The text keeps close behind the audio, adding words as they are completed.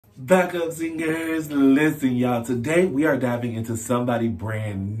Back up, singers. Listen, y'all. Today we are diving into somebody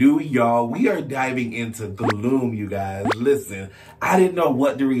brand new, y'all. We are diving into Gloom, you guys. Listen, I didn't know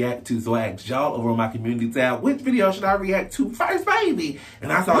what to react to, so I asked y'all over on my community tab, which video should I react to first, baby?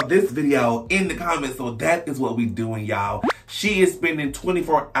 And I saw this video in the comments, so that is what we doing, y'all. She is spending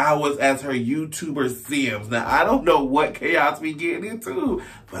 24 hours as her YouTuber Sims. Now, I don't know what chaos we getting into,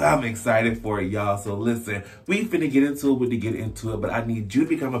 but I'm excited for it, y'all. So listen, we finna get into it with to get into it, but I need you to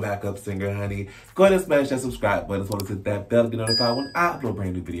become a backup singer, honey. Go ahead and smash that subscribe button as well as hit that bell to get notified when I upload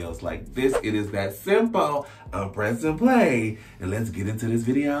brand new videos like this. It is that simple. I'm pressing play, and let's get into this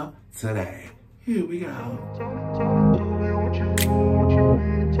video today. Here we go.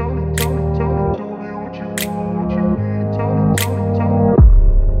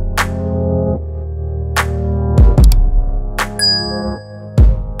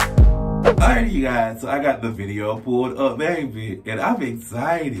 Alright, you guys, so I got the video pulled up, baby, and I'm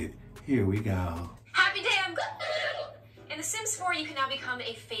excited. Here we go. Happy day, I'm good. In The Sims 4, you can now become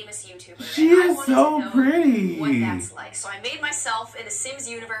a famous YouTuber. She is so pretty. What that's like. So I made myself in the Sims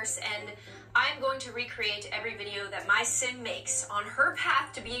universe, and I'm going to recreate every video that my Sim makes on her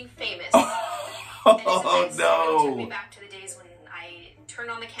path to being famous. Oh, no. It took me back to the days when I turned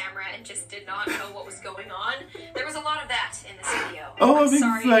on the camera and just did not know what was going on. There was a lot of that in this video. Oh, I'm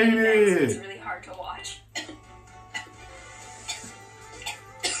sorry excited. It's really hard to watch.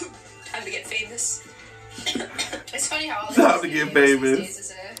 Time to get famous. It's funny how all Time to get famous these days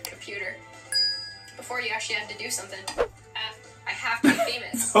is a computer. Before you actually have to do something. I have to be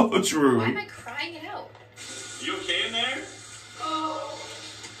famous. So true. Why am I crying it out? You okay in there? Oh.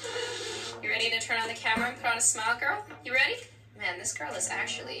 You ready to turn on the camera and put on a smile, girl? You ready? Man, this girl is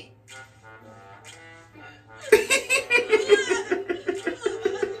actually...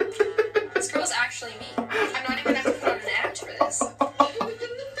 This girl's actually me. I'm not even gonna have to put on an act for this.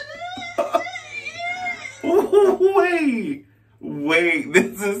 Wait,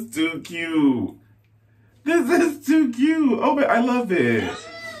 this is too cute. This is too cute. Oh, man, I love it.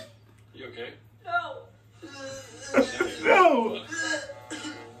 You okay? No. No.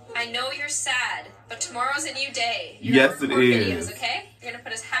 I know you're sad, but tomorrow's a new day. Yes, it is. Videos, okay? You're gonna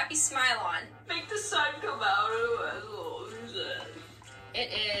put a happy smile on. Make the sun come out. It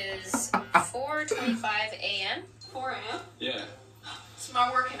is 4:25 a.m. 4 a.m. Yeah. It's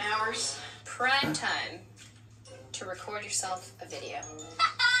my working hours. Prime time to record yourself a video.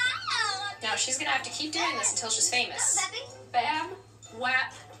 Now she's gonna have to keep doing this until she's famous. Bam,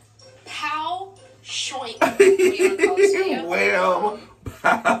 whap, pow, shoink. What do you want to call this video? Well,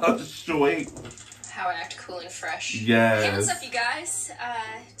 pow, shoink. How I act cool and fresh. Yes. Hey, what's up, you guys?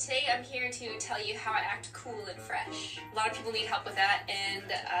 Today I'm here to tell you how I act cool and fresh. A lot of people need help with that,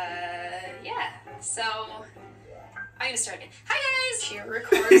 and yeah. So I'm gonna start again. Hi guys! She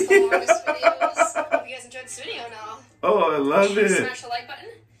records the longest videos. Hope you guys enjoyed this video and all. Oh, I love it. Smash the like button.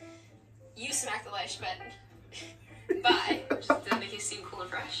 You smack the like button. Bye. Does that make you seem cool and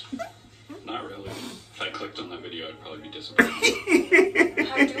fresh? Not really. If I clicked on that video, I'd probably be disappointed.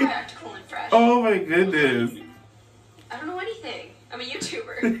 How do I act cool and fresh? Oh my goodness. I don't know anything. I'm a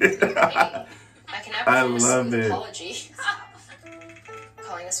YouTuber. Hey, I can have I a love it. apology.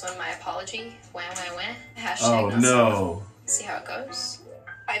 Calling this one my apology. Wah wah wah. Hashtag Oh no. See how it goes.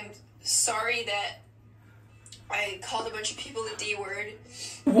 I'm sorry that I called a bunch of people the D word.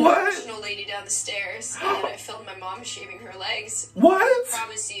 What? There's no lady down the stairs, and then I filmed my mom shaving her legs. What? I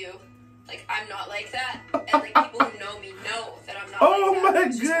promise you, like, I'm not like that, and like people who know me know that I'm not Oh like that. my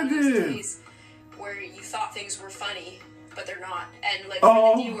It's just one of those goodness. days where you thought things were funny, but they're not. And like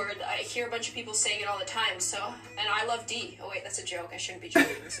Oh. for the D word, I hear a bunch of people saying it all the time. So, and I love D. Oh wait, that's a joke. I shouldn't be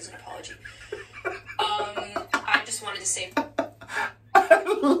joking. This is an apology. I just wanted to say. I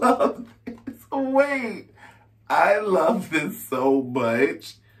love this. Wait. I love this so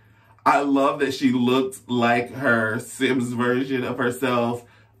much. I love that she looked like her Sims version of herself.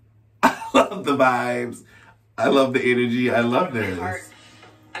 I love the vibes. I love the energy. I love this. My heart,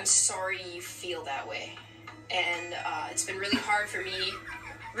 I'm sorry you feel that way. And it's been really hard for me.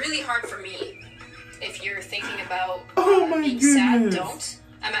 Really hard for me. If you're thinking about being sad, don't.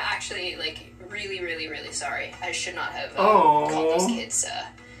 I'm actually like really, really, really sorry. I should not have called those kids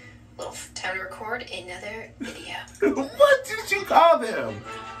little time to record another video. What did you call them?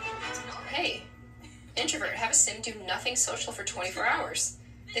 Hey, introvert, have a sim do nothing social for 24 hours.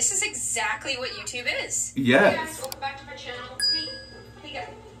 This is exactly what YouTube is. Yes. Hey guys, welcome back to my channel. Hey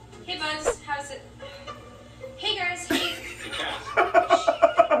guys. Hey buds, how's it? Hey guys, hey.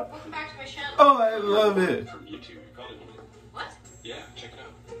 Welcome back to my channel. Oh, I love it. From YouTube, you probably want it. What? Yeah, check it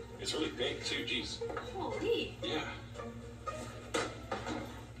out. It's really big too, jeez. Holy. Yeah.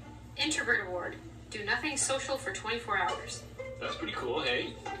 Introvert Award. Do nothing social for 24 hours. That's pretty cool,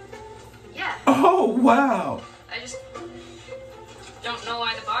 hey? Yeah. Oh, wow. I just don't know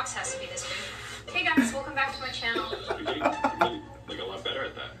why the box has to be this big. Hey guys, welcome back to my channel. You're getting like a lot better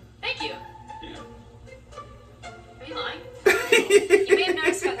at that. Thank you. Yeah. Are you lying? You may have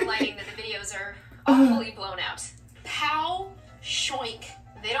noticed by the lighting that the videos are awfully blown out. Pow, shoink.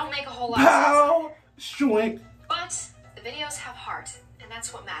 They don't make a whole lot of sense. Pow, shoink. But the videos have heart, and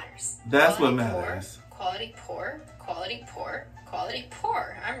that's what matters. That's what Quality matters. Poor, quality poor, quality poor, quality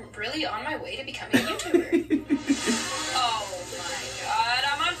poor. I'm really on my way to becoming a YouTuber. Oh my god,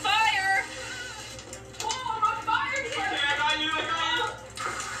 I'm on fire! Oh, I'm on fire here!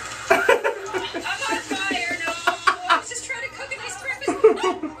 I'm on fire, no! I was just trying to cook a nice breakfast.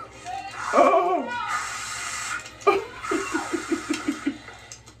 No! Oh.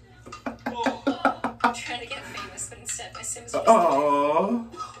 I'm trying to get famous, but instead my Sims was Oh.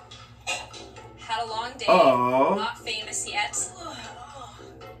 had a long day, Aw. not famous yet.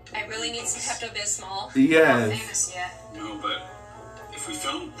 I really need some Pepto-Bismol. Yes. Not famous yet. No, but if we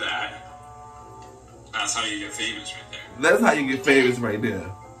filmed that, that's how you get famous right there. That's how you get famous right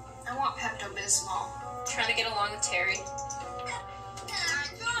there. I want Pepto-Bismol. Trying to get along with Terry.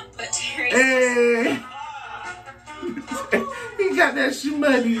 But Terry... Hey. He got that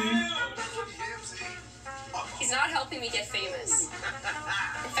shmoney. He's not helping me get famous.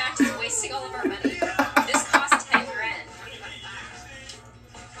 In fact, he's wasting all of our money. This cost 10 grand.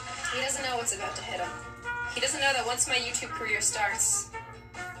 He doesn't know what's about to hit him. He doesn't know that once my YouTube career starts,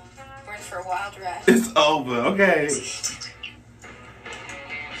 we're in for a wild ride. It's over, okay.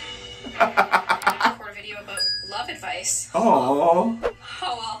 Record a video about love advice. Oh.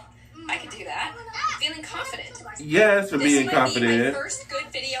 Oh well, I could do that. I'm feeling confident. Yes, for being This might be my confident. first good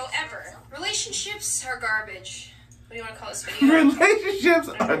video ever. Relationships are garbage. What do you want to call this video? Relationships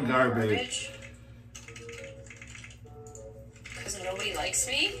are garbage. Because nobody likes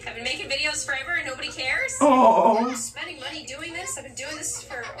me? I've been making videos forever and nobody cares? Oh. I'm spending money doing this. I've been doing this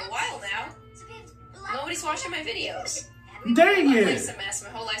for a while now. Nobody's watching my videos. Dang My life's it. a mess. My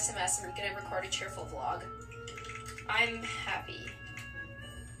whole life's a mess. I'm gonna record a cheerful vlog. I'm happy.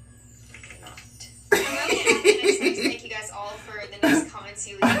 Not. I'm really happy. Thank you guys all for the nice comments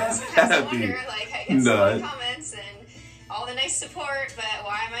you leave. Sometimes I wonder, like, I get so many comments and all the nice support, but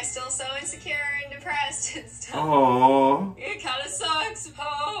why am I still so insecure and depressed and stuff? Oh. It kind of sucks.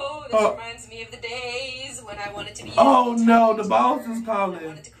 Oh, this reminds me of the days when I wanted to be. Oh no, the boss is I calling.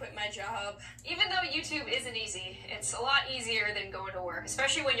 wanted to quit my job. Even though YouTube isn't easy, it's a lot easier than going to work.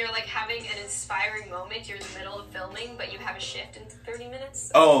 Especially when you're like having an inspiring moment. You're in the middle of filming, but you have a shift in 30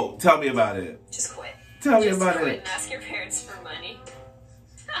 minutes. Oh, tell me about it. Just quit. Tell me Just about quit it. and ask your parents for money.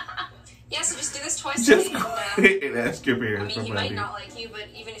 Yeah, so just do this twice a Just week. quit and ask your I parents mean, for he might money. not like you, but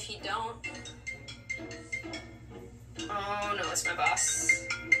even if he don't. Oh no, it's my boss.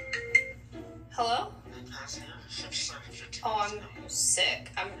 Hello? Oh, I'm sick.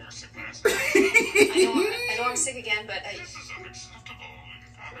 I know I'm sick again, but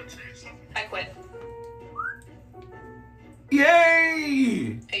I quit.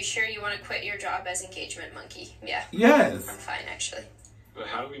 Yay! Are you sure you want to quit your job as engagement monkey? Yeah. Yes. I'm fine, actually. But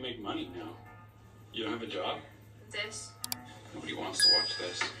how do we make money now? You don't have a job? This. Nobody wants to watch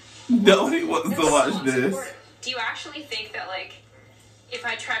this. Nobody wants to watch this. Do you actually think that, like, if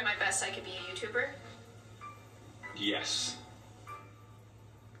I tried my best, I could be a YouTuber? Yes.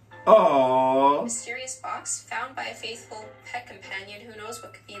 Aww. Mysterious box found by a faithful pet companion. Who knows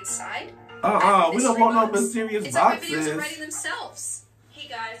what could be inside? We don't want no mysterious It's like my videos boxes. are writing themselves. Hey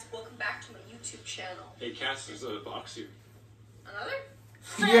guys, welcome back to my YouTube channel. Hey, Cass, there's a box here. Another?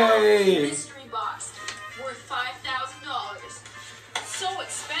 Yay! Mystery box worth $5,000. So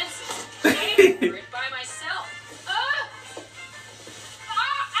expensive. Paid for it by myself. Ow!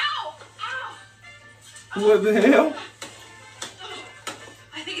 Ow! What the hell?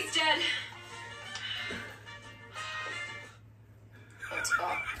 I think it's dead. What's it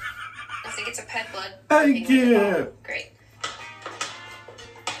called? I think it's a pet blood. I thing with the can't. ball. Great.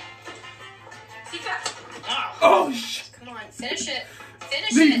 Think that. Oh, sh! Come on, finish it.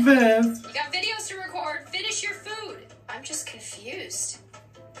 Finish Be it. fast. You got videos to record. Finish your food. I'm just confused.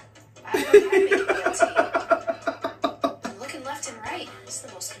 I don't know how to make a BLT. I'm looking left and right. This is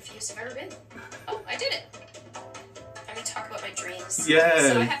the most confused I've ever been. Oh, I did it. I'm going to talk about my dreams.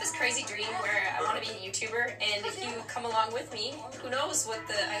 Yes. So I have this crazy dream where I want to be a YouTuber, and if you come along with me, who knows what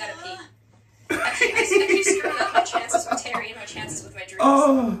the... I gotta pee. Actually, I keep screwing up my chances with Terry and my chances with my dreams.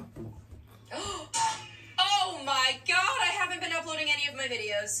 Oh. Oh my god, I haven't been uploading any of my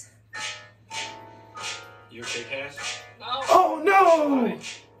videos. You okay, Cass? No. Oh no!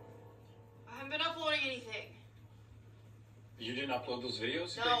 You didn't upload those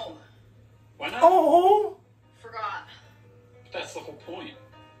videos? No. Why not? Oh. Forgot. But that's the whole point.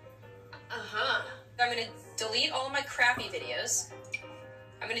 Uh-huh. I'm gonna delete all of my crappy videos.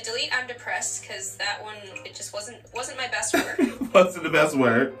 I'm gonna delete I'm Depressed, because that one, it just wasn't my best work. Wasn't the best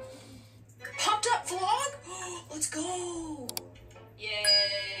word. Pumped up vlog? Let's go! Yay!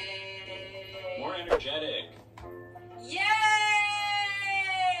 More energetic. Yay!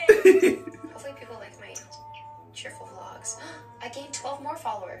 Hopefully people like my cheerful vlogs. I gained 12 more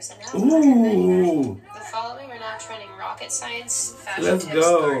followers, and now it's 199. The following are now trending: rocket science, fashion Let's tips,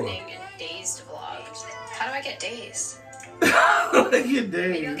 go. gardening, and dazed vlogs. How do I get dazed?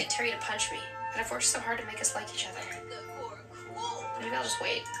 Maybe I'll get Terry to punch me. But I've worked so hard to make us like each other. Maybe I'll just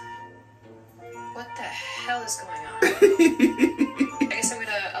wait. What the hell is going on? I guess I'm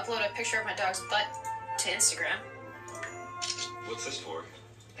gonna upload a picture of my dog's butt to Instagram. What's this for?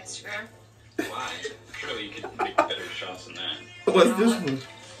 Instagram? Why? Surely you could make better shots than that. What's this one?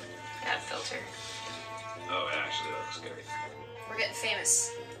 Add filter. Oh, actually, that looks great. We're getting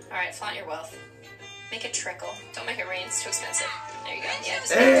famous. Alright, flaunt your wealth. Make it trickle. Don't make it rain, it's too expensive. There you go. Yeah,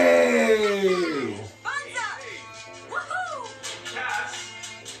 just Hey! Woohoo! Cass,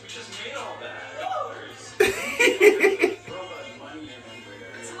 we just made all that. Throw that money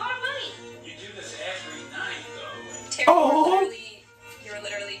everywhere. It's a lot of money. You do this every night, though. Terry, Oh. you're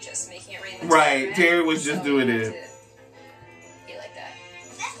literally just making it rain. The Right, time, Terry was just doing you have it. to be like that.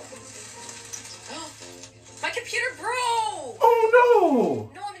 My computer broke! Oh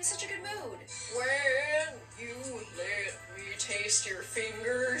No, I'm in such a good mood. When you let me taste your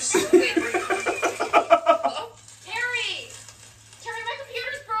fingers. Wait, hello? Terry! Terry, my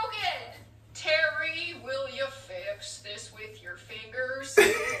computer's broken! Terry, will you fix this with your fingers?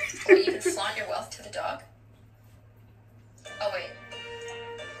 Or you can flaunt your wealth to the dog? Oh, wait.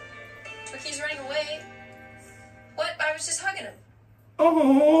 Twikkie's running away. What? I was just hugging him.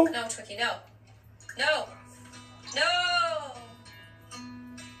 Oh. No, Twikkie, no. No! No!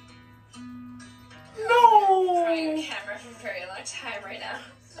 No. Crying on camera for a very long time right now.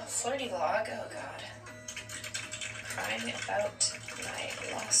 A flirty vlog? Oh god. Crying about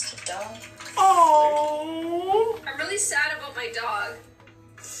my lost dog. Oh. I'm really sad about my dog.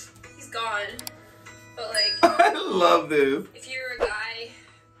 He's gone. But like, I love this. if you're a guy,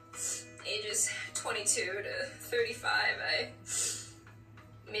 ages 22 to 35,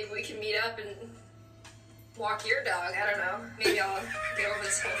 maybe we can meet up and walk your dog. I don't know. Maybe I'll get over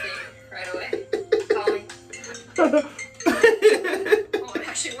this whole thing right away. Call me. Oh, it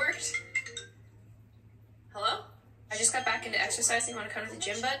actually worked. Hello? I just got back into exercising. Want to come to the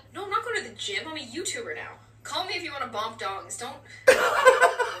gym, bud? No, I'm not going to the gym. I'm a YouTuber now. Call me if you want to bump dogs. Don't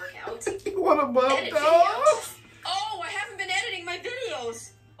work out. What a bump, Edit dog. videos. Oh, I haven't been editing my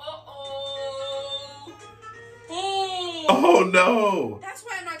videos. Uh-oh. Oh. Oh no. That's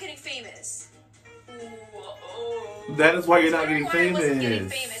why I'm not getting famous. Uh-oh. That is why you're not getting Why I wasn't getting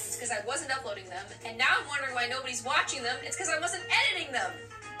famous. famous. It's because I wasn't uploading them. And now I'm wondering why nobody's watching them. It's because I wasn't editing them.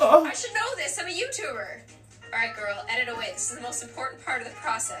 Oh. I should know this. I'm a YouTuber. Alright, girl. Edit away. This is the most important part of the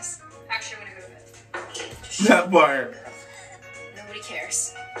process. Actually, I'm going to go to bed. That part. Nobody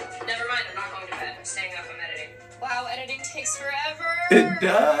cares. Never mind. I'm not going to bed. I'm staying up. I'm editing. Wow, editing takes forever. It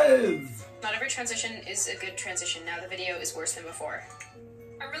does. Not every transition is a good transition. Now the video is worse than before.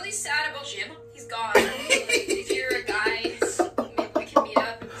 I'm really sad about Jim. He's gone. If you're a guy, maybe we can meet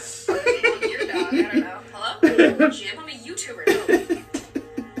up. Walk your dog. I don't know. Hello? Jim? I'm a YouTuber now.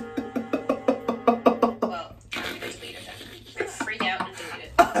 Well, I'm gonna delete it then. I'm gonna freak out and delete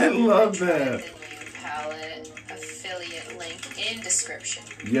it. I love that. Palette, affiliate link in description.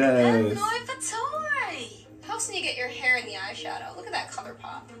 Yes. Hello, a toy! Helps when you get your hair in the eyeshadow. Look at that color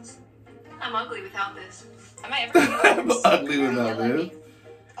pop. I'm ugly without this. Am I ever I'm ugly without this.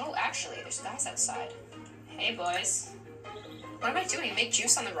 Oh, actually, there's guys outside. Hey, boys. What am I doing? Make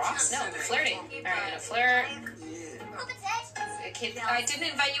juice on the rocks? No, I'm flirting. Alright, I'm gonna flirt. Kid, I didn't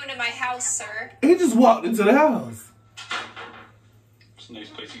invite you into my house, sir. He just walked into the house. It's a nice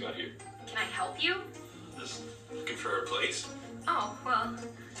place you got here. Can I help you? Just looking for a place. Oh, well. Do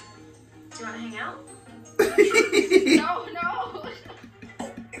you want to hang out? No.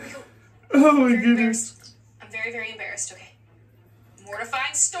 Oh my goodness. I'm very, very embarrassed. Okay.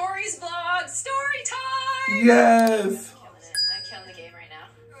 Mortifying stories vlog. Story time. Yes. I'm killing the game right now.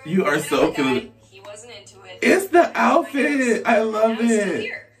 You are so cute. He wasn't into it. It's the outfit. I love Now he's still it.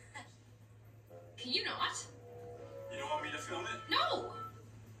 here. Can you not? You don't want me to film it? No.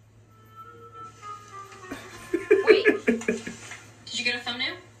 Wait. Did you get a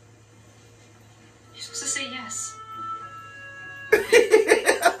thumbnail? You're supposed to say yes.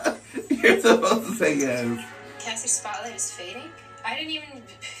 You're supposed to say yes. Cassie's spotlight is fading? I didn't even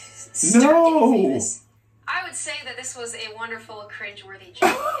start getting famous. I would say that this was a wonderful, cringeworthy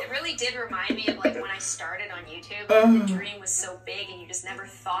journey. It really did remind me of like when I started on YouTube. The dream was so big and you just never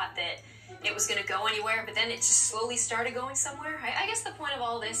thought that it was going to go anywhere, but then it just slowly started going somewhere. I guess the point of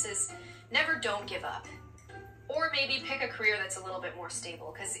all this is never don't give up. Or maybe pick a career that's a little bit more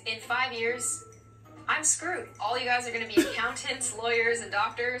stable, because in 5 years, I'm screwed. All you guys are going to be accountants, lawyers, and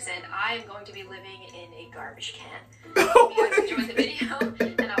doctors, and I am going to be living in a garbage can. Hope you guys enjoyed the video,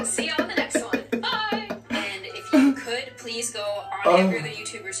 and I'll see you on the next one. Bye! And if you could, please go on every other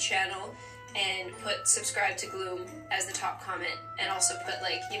YouTuber's channel and put subscribe to Gloom as the top comment, and also put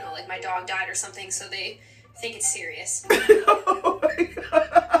like, you know, like my dog died or something so they think it's serious. Oh my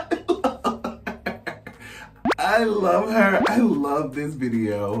God. I love her. I love this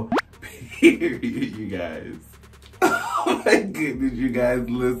video. Period, you guys. Oh my goodness, you guys,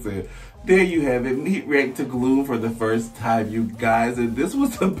 listen. There you have it. Meet react to Gloom for the first time, you guys. And this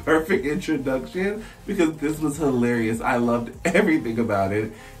was the perfect introduction because this was hilarious. I loved everything about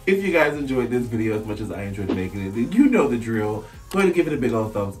it. If you guys enjoyed this video as much as I enjoyed making it, then you know the drill. Go ahead and give it a big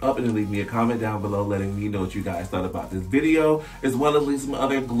old thumbs up and then leave me a comment down below letting me know what you guys thought about this video, as well as leave some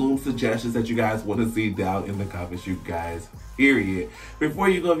other Gloom suggestions that you guys want to see down in the comments, you guys. Period. Before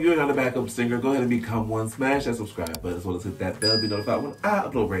you go, if you're not a backup singer, go ahead and become one. Smash that subscribe button as well as hit that bell to be notified when I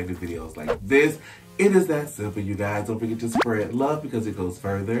upload brand new videos like this. It is that simple, you guys. Don't forget to spread love because it goes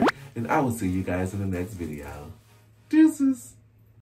further. And I will see you guys in the next video. Deuces.